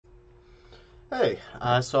Hey,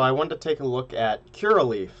 so I wanted to take a look at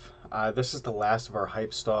Curaleaf. This is the last of our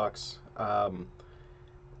hype stocks.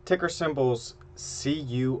 Ticker symbols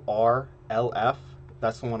CURLF.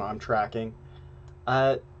 That's the one I'm tracking.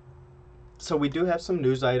 Uh, so we do have some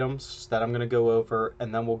news items that I'm going to go over,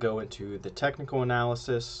 and then we'll go into the technical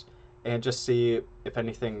analysis and just see if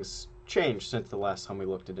anything's changed since the last time we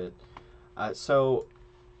looked at it. So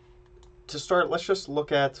to start, let's just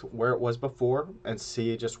look at where it was before and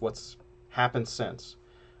see just what's happened since.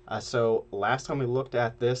 So last time we looked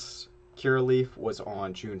at this, Curaleaf was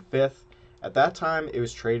on June 5th. At that time, it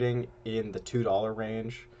was trading in the $2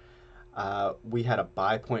 range. We had a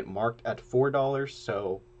buy point marked at $4,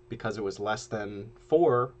 so because it was less than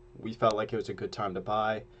 4, we felt like it was a good time to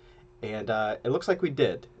buy. And it looks like we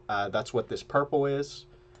did. That's what this purple is.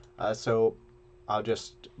 So I'll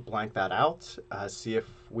just blank that out, see if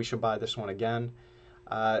we should buy this one again.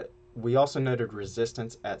 We also noted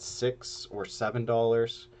resistance at $6 or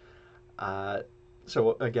 $7.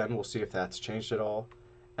 So again, we'll see if that's changed at all.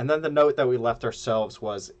 And then the note that we left ourselves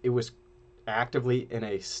was it was actively in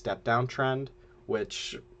a step down trend,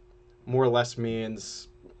 which more or less means,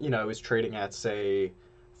 it was trading at, say,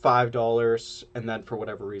 $5, and then for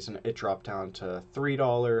whatever reason, it dropped down to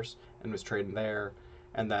 $3 and was trading there.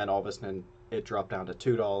 And then all of a sudden, it dropped down to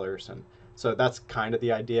 $2. And so that's kind of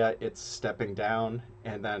the idea. It's stepping down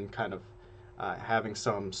and then kind of having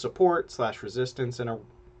some support slash resistance in a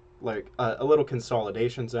little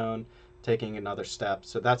consolidation zone, taking another step.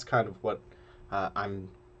 So that's kind of what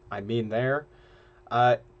I mean there.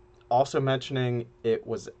 Uh, Also mentioning it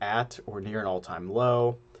was at or near an all-time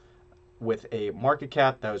low with a market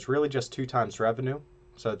cap that was really just 2 times revenue.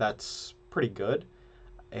 So that's pretty good.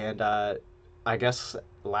 And I guess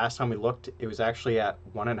last time we looked, it was actually at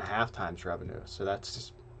 1.5 times revenue. So that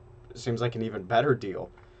seems like an even better deal.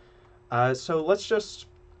 So let's just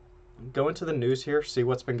go into the news here, see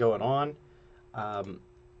what's been going on.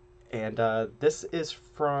 And this is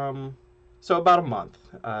from, so about a month,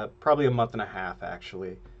 probably a month and a half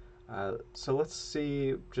actually. So let's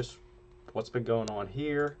see just what's been going on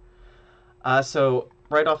here. So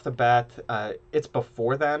right off the bat, it's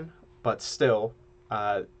before then, but still,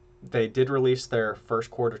 they did release their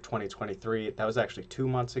first quarter 2023. That was actually 2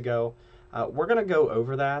 months ago. We're going to go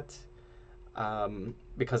over that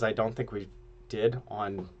because I don't think we did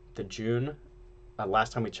on the June.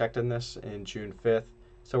 Last time we checked in this in June 5th.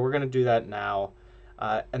 So we're going to do that now.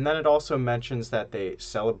 And then it also mentions that they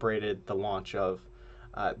celebrated the launch of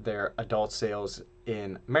their adult sales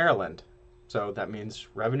in Maryland. So that means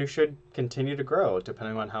revenue should continue to grow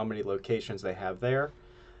depending on how many locations they have there.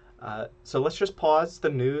 So let's just pause the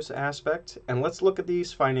news aspect and let's look at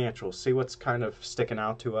these financials, see what's kind of sticking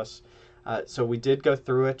out to us. So we did go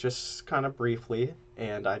through it just kind of briefly,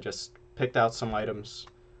 and I just picked out some items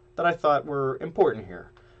that I thought were important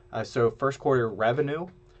here. So first quarter revenue,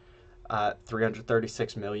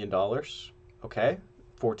 $336 million. Okay,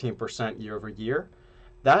 14% year over year.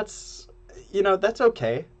 That's, that's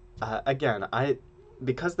okay. Again,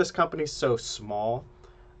 because this company's so small,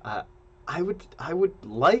 I would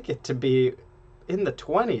like it to be in the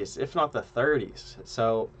 20s, if not the 30s.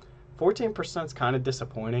 So 14% is kind of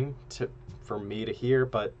disappointing for me to hear,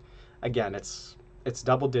 but again, it's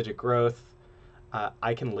double digit growth.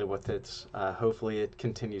 I can live with it. Hopefully, it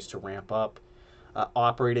continues to ramp up.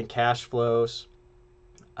 Operating cash flows,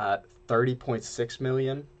 30.6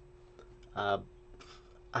 million.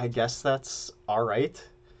 I guess that's all right.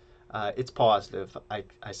 It's positive,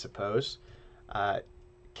 I suppose.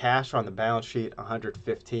 Cash on the balance sheet,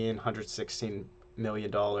 116 million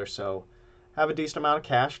dollars. So have a decent amount of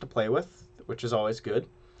cash to play with, which is always good.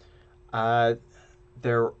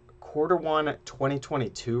 Their quarter one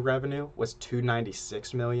 2022 revenue was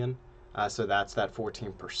 296 million. So that's that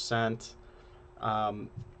 14%.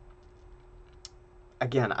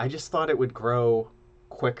 Again, I just thought it would grow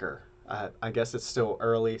quicker. I guess it's still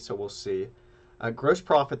early, so we'll see. Gross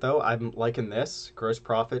profit, though, I'm liking this. Gross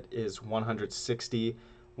profit is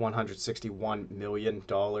 $161 million,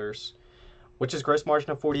 which is gross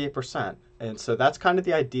margin of 48%. And so that's kind of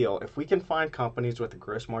the ideal. If we can find companies with a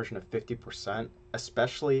gross margin of 50%,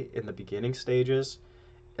 especially in the beginning stages,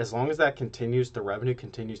 as long as that continues, the revenue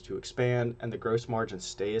continues to expand, and the gross margin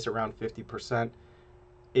stays around 50%,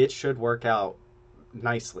 it should work out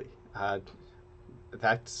nicely.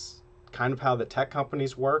 That's kind of how the tech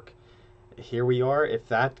companies work. Here we are. If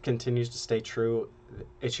that continues to stay true,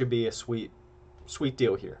 it should be a sweet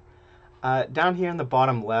deal here. Down here in the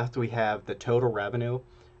bottom left, we have the total revenue.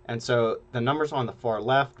 And so the numbers on the far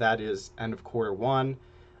left, that is end of quarter one.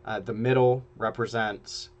 The middle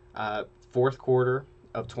represents fourth quarter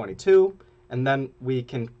of 22, and then we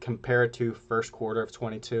can compare it to first quarter of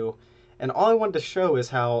 22. And all I wanted to show is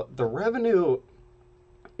how the revenue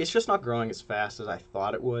is just not growing as fast as I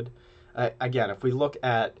thought it would. Again, if we look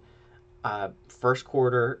at first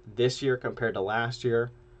quarter this year compared to last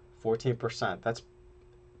year, 14%.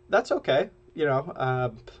 That's okay.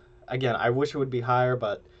 Again, I wish it would be higher,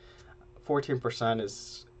 but 14%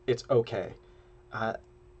 is it's okay. Uh,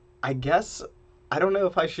 I guess I don't know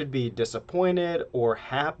if I should be disappointed or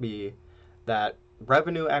happy that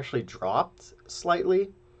revenue actually dropped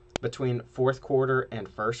slightly between fourth quarter and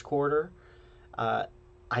first quarter. Uh,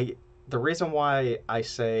 I the reason why I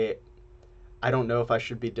say I don't know if I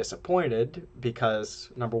should be disappointed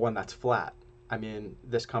because number one, that's flat. I mean,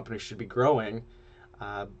 this company should be growing,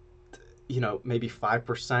 uh, maybe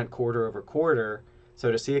 5% quarter over quarter.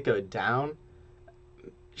 So to see it go down,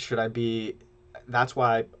 should I be? That's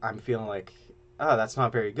why I'm feeling like, oh, that's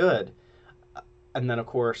not very good. And then, of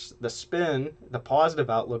course, the positive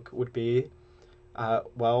outlook would be,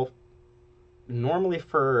 well, normally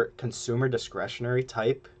for consumer discretionary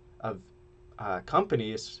type of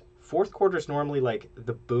companies, fourth quarter is normally like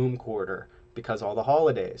the boom quarter because all the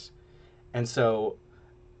holidays. And so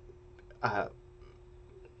uh,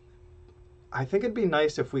 I think it'd be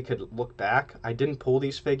nice if we could look back. I didn't pull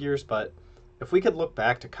these figures, but if we could look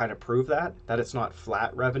back to kind of prove that it's not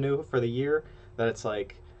flat revenue for the year, that it's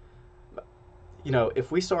like,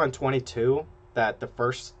 if we saw in 22 that the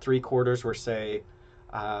first three quarters were, say,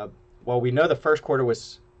 uh, well, we know the first quarter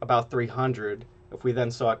was about 300. If we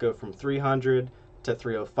then saw it go from 300 to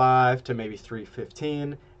 305 to maybe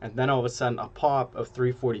 315, and then all of a sudden a pop of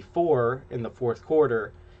 344 in the fourth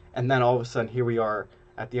quarter, and then all of a sudden here we are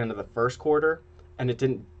at the end of the first quarter, and it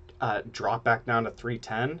didn't drop back down to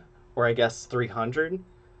 310 or I guess 300.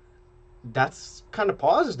 That's kind of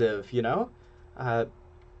positive. Uh,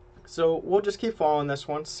 so we'll just keep following this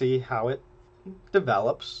one, see how it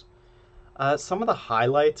develops. Some of the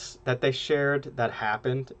highlights that they shared that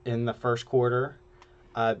happened in the first quarter,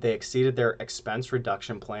 they exceeded their expense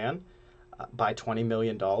reduction plan by $20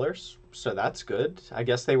 million. So that's good. I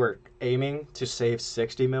guess they were aiming to save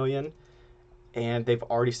 $60 million, and they've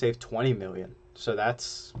already saved $20 million. So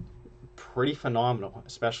that's pretty phenomenal,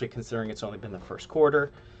 especially considering it's only been the first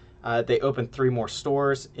quarter. They opened 3 more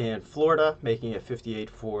stores in Florida, making it 58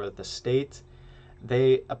 for the state.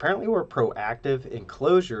 They apparently were proactive in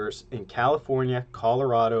closures in California,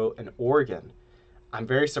 Colorado, and Oregon. I'm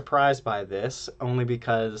very surprised by this, only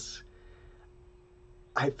because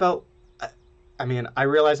I felt, I mean, I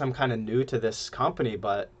realize I'm kind of new to this company,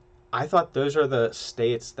 but I thought those are the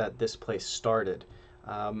states that this place started.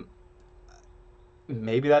 Um,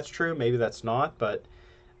 Maybe that's true, maybe that's not, but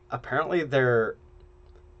apparently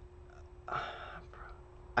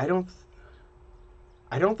I don't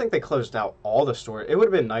I don't think they closed out all the stores. It would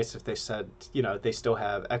have been nice if they said, they still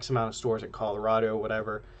have X amount of stores in Colorado,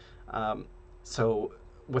 whatever. Um, so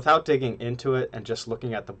without digging into it and just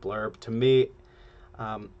looking at the blurb, to me,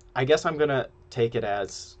 I guess I'm gonna take it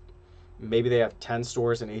as maybe they have 10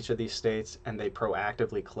 stores in each of these states and they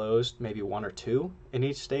proactively closed maybe 1 or 2 in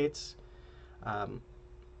each states. Um,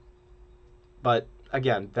 but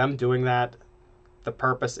again, them doing that, the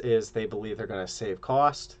purpose is they believe they're going to save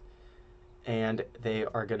cost and they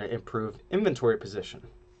are going to improve inventory position.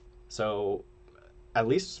 So at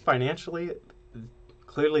least financially,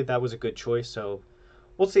 clearly that was a good choice. So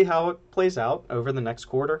we'll see how it plays out over the next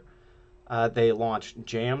quarter. They launched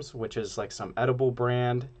Jams, which is like some edible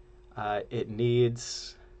brand. It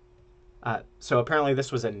needs so apparently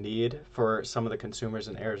this was a need for some of the consumers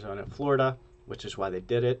in Arizona and Florida, which is why they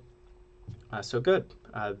did it. So good.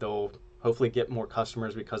 They'll hopefully get more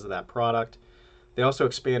customers because of that product. They also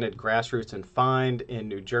expanded Grassroots and Find in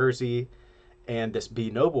New Jersey and this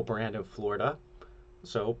Be Noble brand in Florida.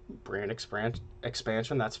 So brand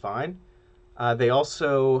expansion, that's fine. They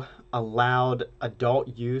also allowed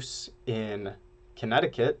adult use in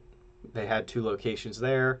Connecticut. They had 2 locations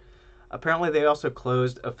there. Apparently, they also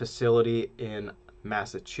closed a facility in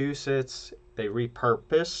Massachusetts. They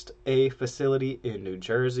repurposed a facility in New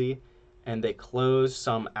Jersey, and they closed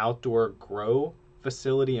some outdoor grow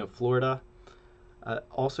facility in Florida.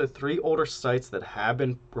 Also, 3 older sites that have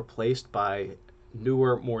been replaced by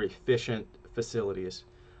newer, more efficient facilities.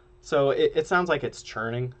 So it sounds like it's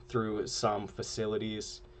churning through some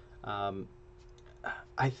facilities. Um,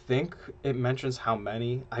 I think it mentions how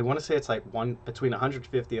many. I want to say it's like between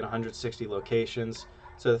 150 and 160 locations.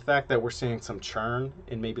 So the fact that we're seeing some churn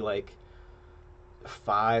in maybe like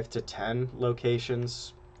 5 to 10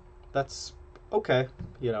 locations, that's okay.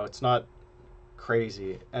 It's not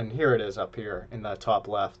crazy. And here it is up here in the top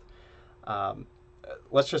left. Um,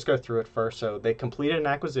 let's just go through it first. So they completed an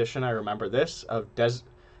acquisition, I remember this, of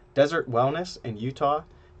Desert Wellness in Utah.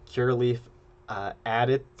 Curaleaf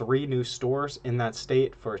added 3 new stores in that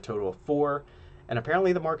state for a total of 4. And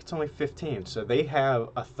apparently the market's only 15. So they have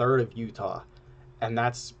a third of Utah. And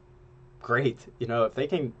that's great. You know, if they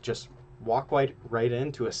can just walk right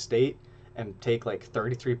into a state and take like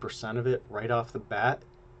 33% of it right off the bat,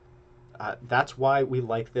 that's why we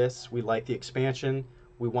like this. We like the expansion.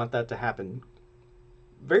 We want that to happen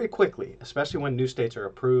very quickly, especially when new states are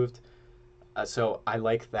approved. So I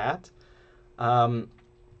like that. Um,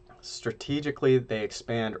 Strategically, they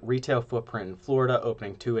expand retail footprint in Florida,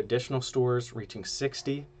 opening 2 additional stores, reaching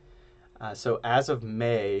 60. So as of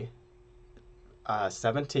May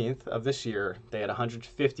 17th of this year, they had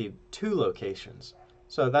 152 locations.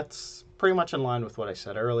 So that's pretty much in line with what I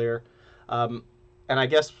said earlier. And I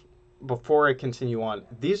guess before I continue on,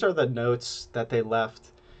 these are the notes that they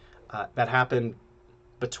left that happened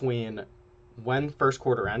between when first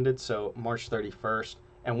quarter ended, so March 31st,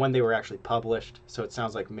 and when they were actually published. So it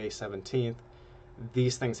sounds like May 17th.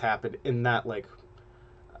 These things happened in that like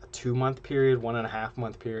 2 month period, 1.5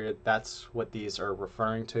 month period. That's what these are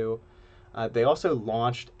referring to. They also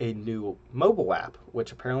launched a new mobile app,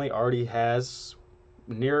 which apparently already has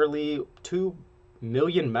nearly 2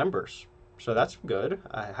 million members. So that's good.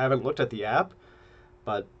 I haven't looked at the app,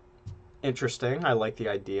 but interesting. I like the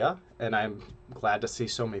idea, and I'm glad to see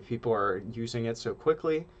so many people are using it so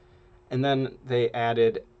quickly. And then they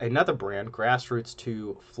added another brand, Grassroots,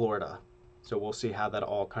 to Florida. So we'll see how that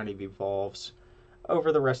all kind of evolves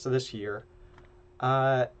over the rest of this year.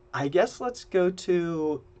 I guess let's go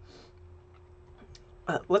to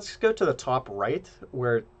the top right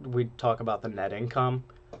where we talk about the net income.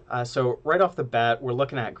 So right off the bat, we're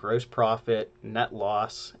looking at gross profit, net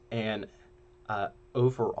loss, and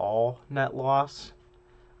overall net loss.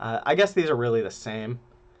 I guess these are really the same.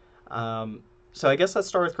 So I guess let's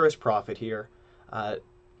start with gross profit here.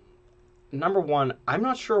 Number one, I'm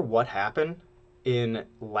not sure what happened in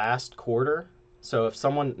last quarter. So if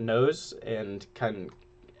someone knows and can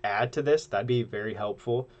add to this, that'd be very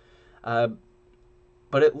helpful. But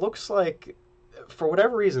it looks like for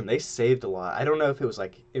whatever reason they saved a lot. I don't know if it was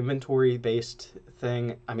like inventory based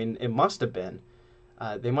thing. I mean, it must have been.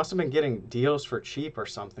 They must have been getting deals for cheap or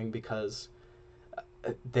something because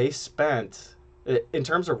they spent, in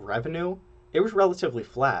terms of revenue, it was relatively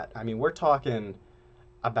flat. I mean, we're talking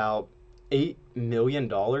about $8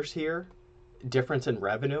 million here, difference in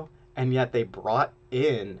revenue, and yet they brought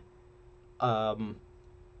in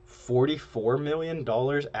 $44 million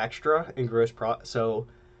extra in gross profit. So,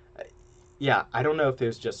 yeah, I don't know if it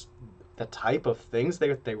was just the type of things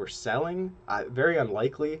they were selling, very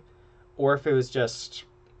unlikely, or if it was just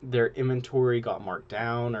their inventory got marked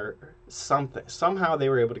down or something. Somehow they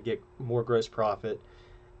were able to get more gross profit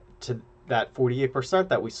to that 48%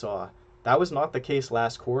 that we saw. That was not the case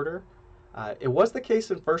last quarter. It was the case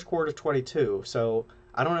in first quarter 22. So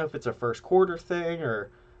I don't know if it's a first quarter thing or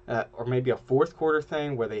maybe a fourth quarter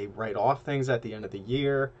thing where they write off things at the end of the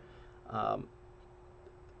year.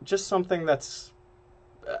 Just something that's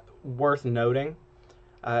worth noting.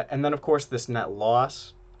 And then, of course, this net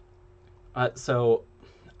loss. So,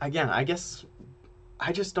 again, I guess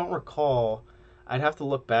I just don't recall. I'd have to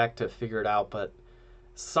look back to figure it out, but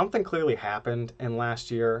something clearly happened in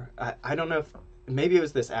last year. I don't know if maybe it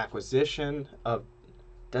was this acquisition of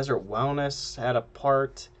Desert Wellness had a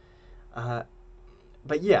part.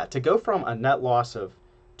 But yeah, to go from a net loss of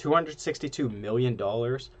 $262 million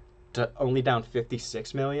to only down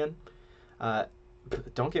 $56 million,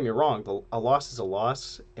 don't get me wrong, a loss is a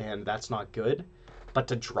loss, and that's not good. But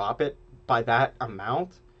to drop it by that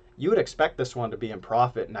amount, you would expect this one to be in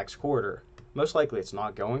profit next quarter. Most likely it's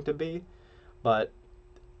not going to be, but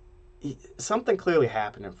something clearly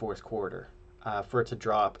happened in fourth quarter for it to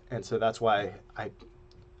drop, and so that's why I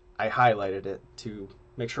highlighted it to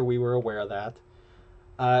make sure we were aware of that.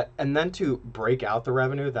 And then to break out the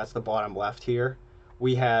revenue, that's the bottom left here.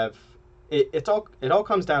 We have it all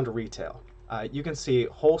comes down to retail. You can see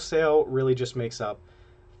wholesale really just makes up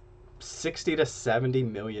 $60 to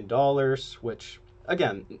 $70 million, which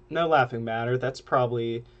again, no laughing matter. That's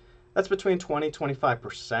between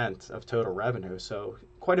 20-25% of total revenue, so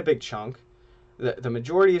quite a big chunk. The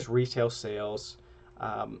majority is retail sales.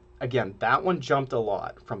 Again, that one jumped a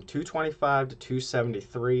lot from 225 to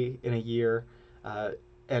 273 in a year.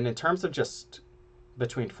 And in terms of just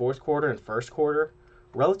between fourth quarter and first quarter,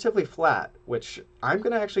 relatively flat, which I'm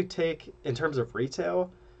going to actually take in terms of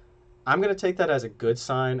retail. I'm going to take that as a good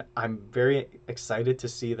sign. I'm very excited to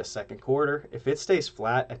see the second quarter. If it stays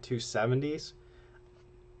flat at 270s,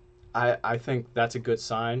 I think that's a good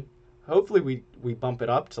sign. hopefully we bump it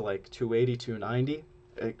up to like 280, 290,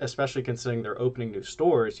 especially considering they're opening new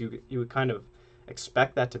stores. You would kind of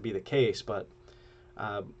expect that to be the case, but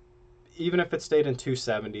uh, even if it stayed in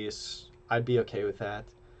 270s, I'd be okay with that.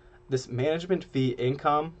 This management fee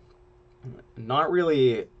income, not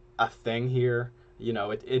really a thing here.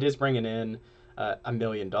 It is bringing in $1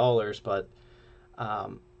 million, but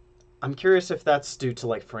um, I'm curious if that's due to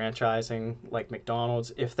like franchising, like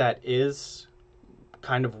McDonald's. If that is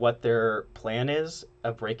kind of what their plan is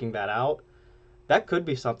of breaking that out, that could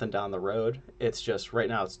be something down the road. It's just right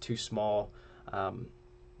now it's too small, um,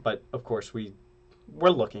 but of course we're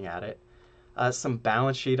looking at it. Some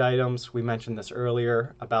balance sheet items. We mentioned this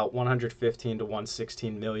earlier. About 115 to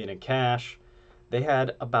 116 million in cash. They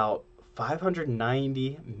had about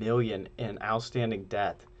 590 million in outstanding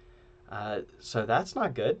debt. So that's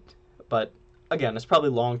not good. But again, it's probably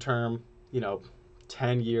long term.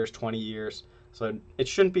 10 years, 20 years. So it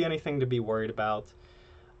shouldn't be anything to be worried about.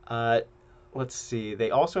 Uh, let's see.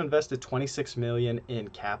 They also invested 26 million in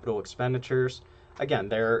capital expenditures. Again,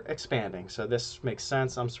 they're expanding, so this makes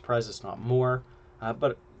sense. I'm surprised it's not more,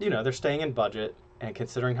 but they're staying in budget, and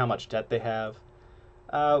considering how much debt they have,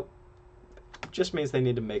 uh, just means they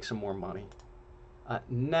need to make some more money.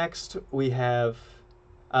 Next, we have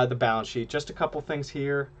the balance sheet. Just a couple things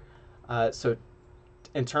here. So,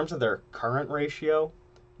 in terms of their current ratio,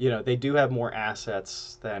 they do have more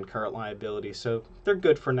assets than current liabilities, so they're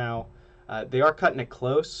good for now. They are cutting it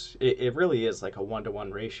close. It really is like a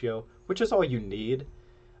 1-to-1 ratio, which is all you need.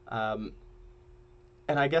 Um,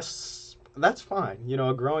 and I guess that's fine.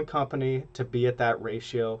 A growing company to be at that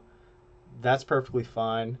ratio, that's perfectly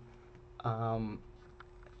fine. Um,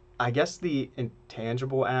 I guess the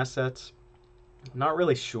intangible assets, I'm not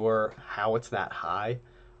really sure how it's that high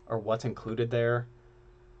or what's included there.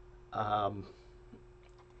 Um,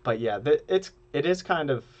 but yeah, it is kind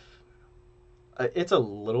of it's a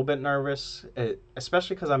little bit nervous,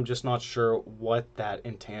 especially because I'm just not sure what that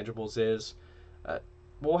intangibles is. Uh,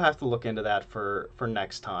 we'll have to look into that for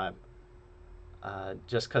next time.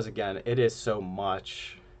 Just because again, it is so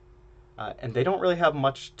much, and they don't really have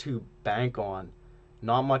much to bank on.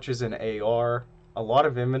 Not much is in AR. A lot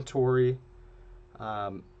of inventory.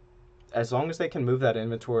 Um, as long as they can move that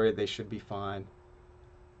inventory, they should be fine.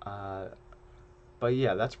 Uh, but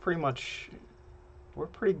yeah, that's pretty much. We're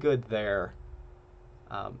pretty good there.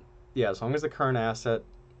 Um, yeah, as long as the current asset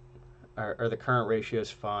or the current ratio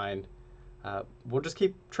is fine, we'll just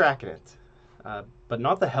keep tracking it. But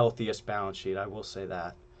not the healthiest balance sheet, I will say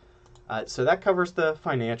that. So that covers the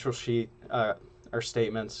financial sheet or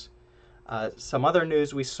statements. Some other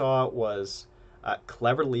news we saw was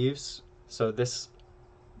Clever Leaves. So this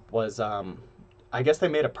was, I guess they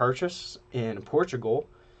made a purchase in Portugal,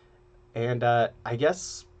 and I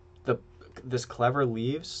guess the this Clever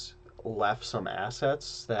Leaves left some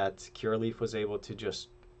assets that Curaleaf was able to just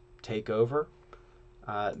take over.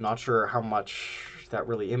 Not sure how much that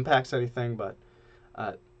really impacts anything, but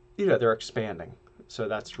uh, they're expanding, so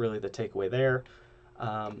that's really the takeaway there.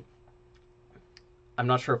 Um, I'm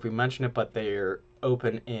not sure if we mentioned it, but they're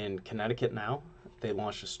open in Connecticut now. They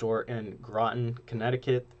launched a store in Groton,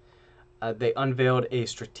 Connecticut. They unveiled a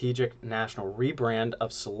strategic national rebrand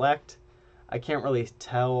of Select. I can't really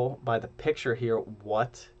tell by the picture here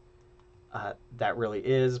what that really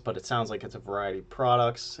is, but it sounds like it's a variety of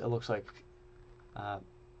products. It looks like uh,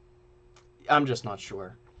 I'm just not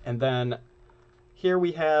sure. And then here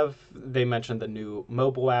we have, they mentioned the new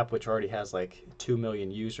mobile app, which already has like 2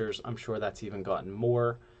 million users. I'm sure that's even gotten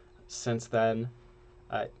more since then.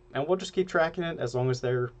 And we'll just keep tracking it as long as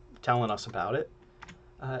they're telling us about it.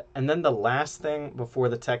 And then the last thing before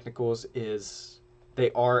the technicals is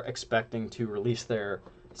they are expecting to release their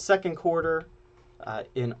second quarter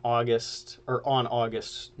in August or on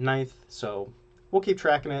August 9th. So we'll keep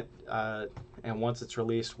tracking it. And once it's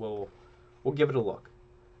released, we'll give it a look.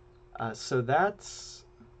 So that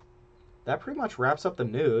pretty much wraps up the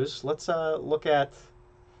news. Let's look at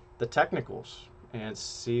the technicals and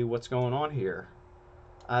see what's going on here.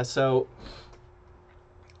 So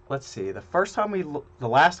let's see. The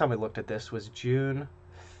last time we looked at this was June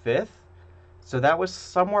 5th. So that was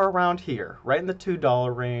somewhere around here, right in the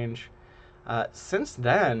 $2 range. Since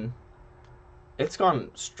then, it's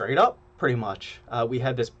gone straight up pretty much. We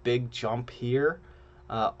had this big jump here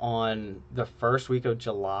on the first week of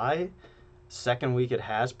July. Second week, it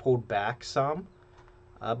has pulled back some.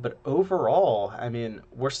 But overall, I mean,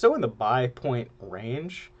 we're still in the buy point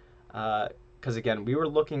range. Because again, we were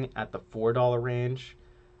looking at the $4 range.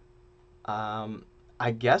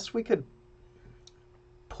 I guess we could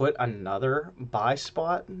put another buy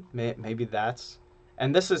spot. Maybe that's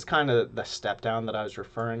And this is kind of the step down that I was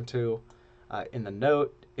referring to in the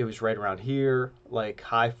note. It was right around here, like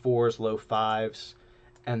high fours, low fives.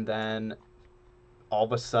 And then all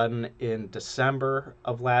of a sudden in December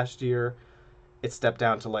of last year, it stepped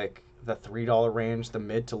down to like the $3 range, the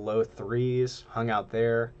mid to low threes, hung out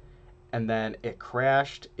there. And then it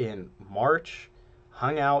crashed in March,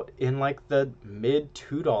 hung out in like the mid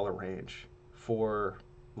 $2 range for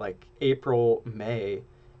like April, May,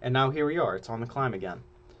 and now here we are. It's on the climb again.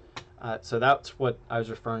 So that's what I was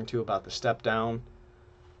referring to about the step down.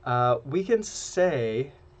 We can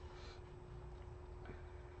say,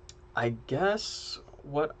 I guess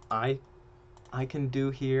what I can do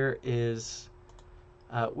here is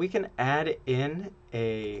we can add in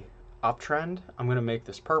a uptrend. I'm going to make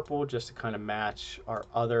this purple just to kind of match our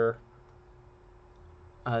other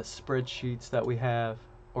spreadsheets that we have,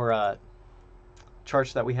 or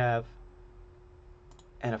charts that we have.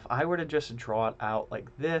 And if I were to just draw it out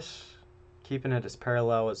like this, keeping it as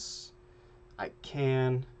parallel as I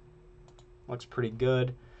can, looks pretty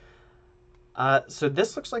good. So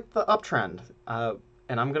this looks like the uptrend.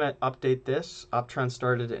 And I'm going to update this. Uptrend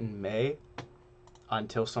started in May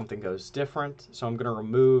until something goes different. So I'm going to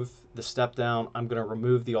remove the step down. I'm going to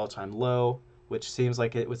remove the all-time low, which seems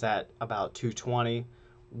like it was at about 220.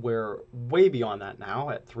 We're way beyond that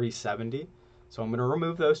now at 370. So I'm going to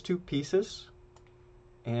remove those two pieces.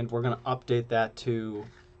 And we're going to update that to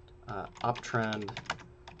uptrend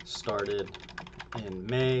started in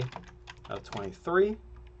May of 23.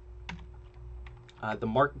 The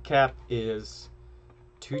market cap is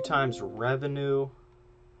 2 times revenue.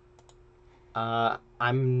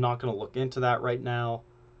 I'm not going to look into that right now.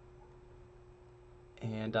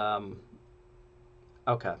 And,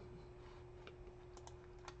 okay.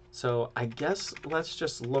 So I guess let's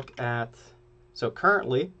just look at, so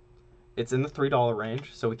currently it's in the $3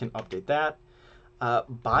 range, so we can update that.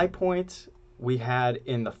 Buy point we had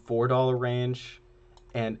in the $4 range,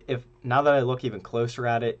 and if now that I look even closer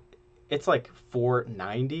at it, it's like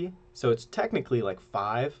 $4.90, so it's technically like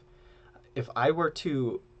 5. If I were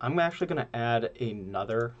to, I'm actually going to add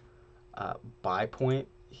another buy point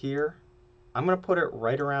here. I'm going to put it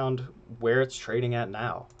right around where it's trading at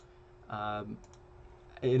now,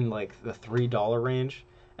 in like the $3 range.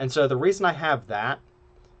 And so the reason I have that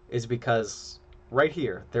is because right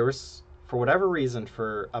here, there was, for whatever reason,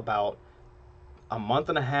 for about a month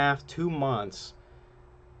and a half, 2 months,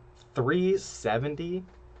 370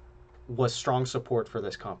 was strong support for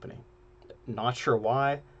this company. Not sure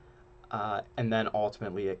why. And then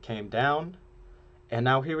ultimately it came down. And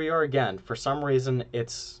now here we are again. For some reason,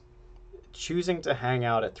 it's choosing to hang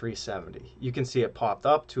out at 370. You can see it popped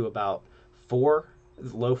up to about 4,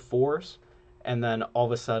 low 4s. And then all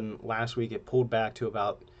of a sudden, last week, it pulled back to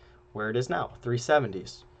about where it is now,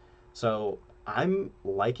 370s. So I'm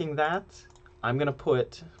liking that. I'm going to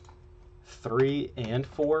put 3 and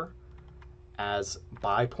 4 as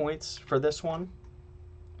buy points for this one.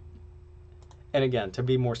 And again, to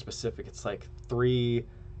be more specific, it's like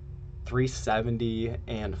 370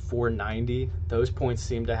 and 490. Those points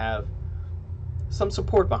seem to have some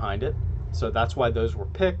support behind it. So that's why those were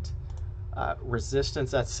picked.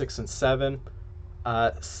 Resistance at 6 and 7.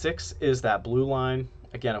 6 is that blue line.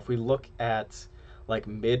 Again, if we look at like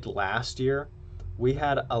mid last year, we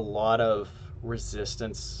had a lot of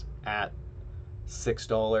resistance at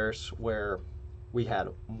 $6 where we had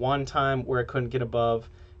one time where it couldn't get above.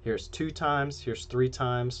 Here's 2 times, here's 3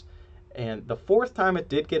 times. And the 4th time it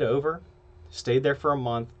did get over, stayed there for a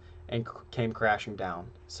month, and came crashing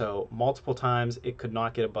down. So multiple times it could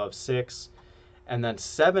not get above 6. And then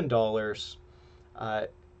 $7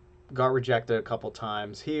 got rejected a couple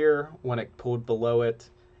times here when it pulled below it.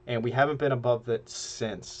 And we haven't been above it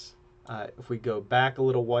since. If we go back a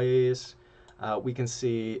little ways, we can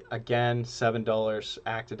see, again, $7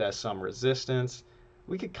 acted as some resistance.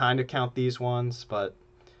 We could kind of count these ones, but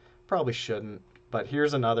probably shouldn't. But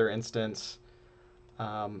here's another instance.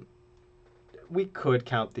 We could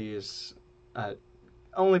count these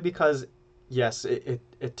only because, yes, it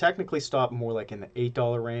technically stopped more like in the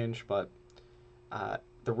 $8 range, but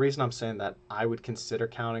the reason I'm saying that I would consider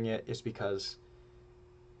counting it is because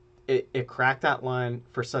it cracked that line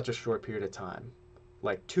for such a short period of time,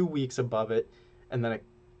 like 2 weeks above it, and then it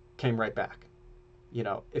came right back. You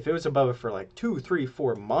know, if it was above it for like 2, 3,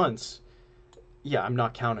 4 months, yeah, I'm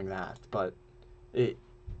not counting that. But it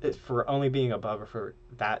for only being above it for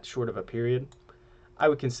that short of a period, I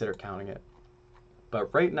would consider counting it.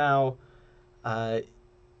 But right now,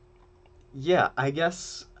 yeah, I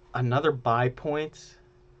guess another buy point.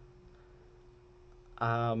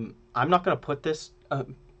 I'm not going to put this,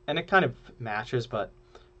 and it kind of matches, but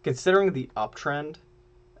considering the uptrend,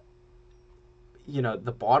 you know,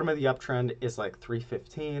 the bottom of the uptrend is like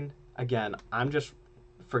 315. Again, I'm just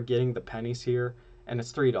forgetting the pennies here, and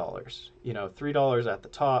it's $3. You know, $3 at the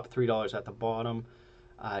top, $3 at the bottom.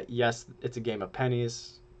 Yes, it's a game of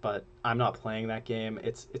pennies, but I'm not playing that game.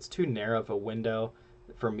 It's too narrow of a window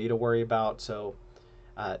for me to worry about. So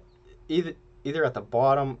uh, either either at the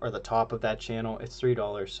bottom or the top of that channel, it's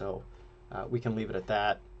 $3. So we can leave it at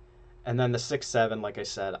that. And then the 6-7, like I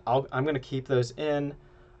said, I'm going to keep those in.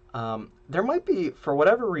 There might be, for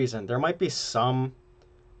whatever reason, there might be some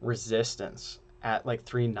resistance at like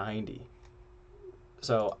 390.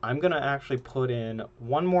 So I'm going to actually put in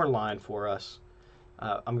one more line for us.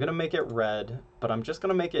 I'm going to make it red, but I'm just going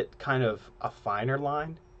to make it kind of a finer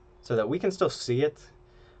line so that we can still see it.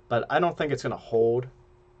 But I don't think it's going to hold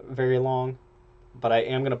very long. But I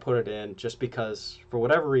am going to put it in just because, for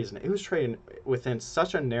whatever reason, it was trading within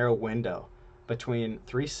such a narrow window between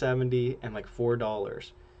 370 and like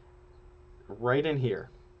 $4 right in here,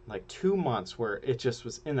 like 2 months where it just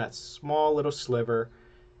was in that small little sliver.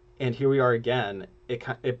 And here we are again.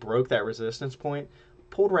 It broke that resistance point,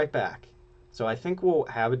 pulled right back. So I think we'll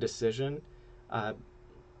have a decision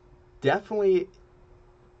definitely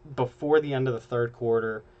before the end of the third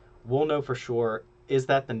quarter. We'll know for sure, is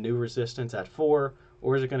that the new resistance at 4,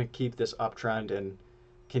 or is it going to keep this uptrend and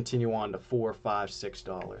continue on to $4,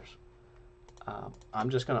 $5, $6? I'm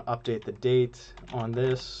just going to update the date on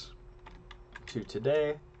this to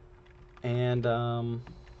today, and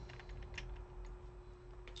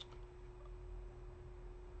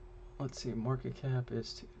let's see, market cap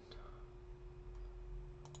is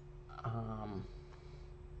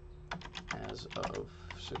as of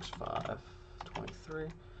 6/5/23.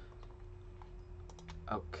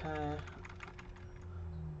 Okay.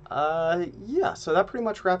 Yeah, so that pretty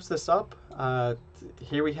much wraps this up.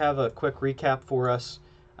 Here we have a quick recap for us.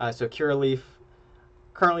 So Curaleaf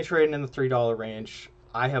currently trading in the $3 range.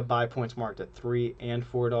 I have buy points marked at $3 and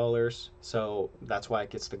 $4, so that's why it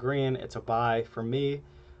gets the green. It's a buy for me.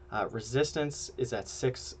 Resistance is at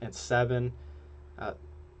 6 and 7.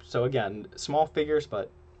 So again, small figures,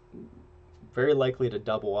 but very likely to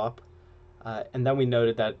double up. And then we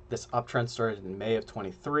noted that this uptrend started in May of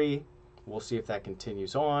 23. We'll see if that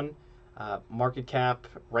continues on. Market cap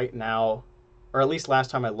right now, or at least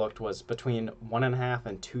last time I looked, was between 1.5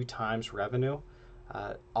 and 2 times revenue.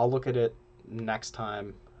 I'll look at it next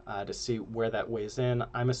time to see where that weighs in.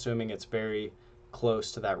 I'm assuming it's very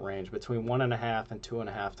close to that range, between 1.5 and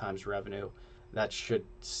 2.5 times revenue. That should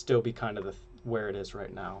still be kind of where it is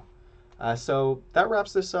right now. So that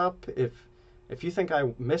wraps this up. If you think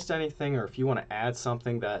I missed anything, or if you want to add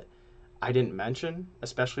something that I didn't mention,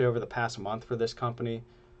 especially over the past month for this company,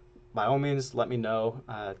 by all means, let me know.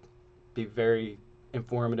 Be very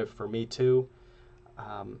informative for me too.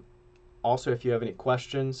 Also, if you have any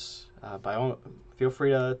questions, feel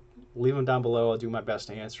free to leave them down below. I'll do my best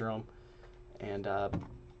to answer them. And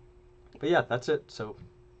but yeah, that's it. So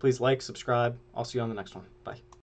please like, subscribe. I'll see you on the next one. Bye.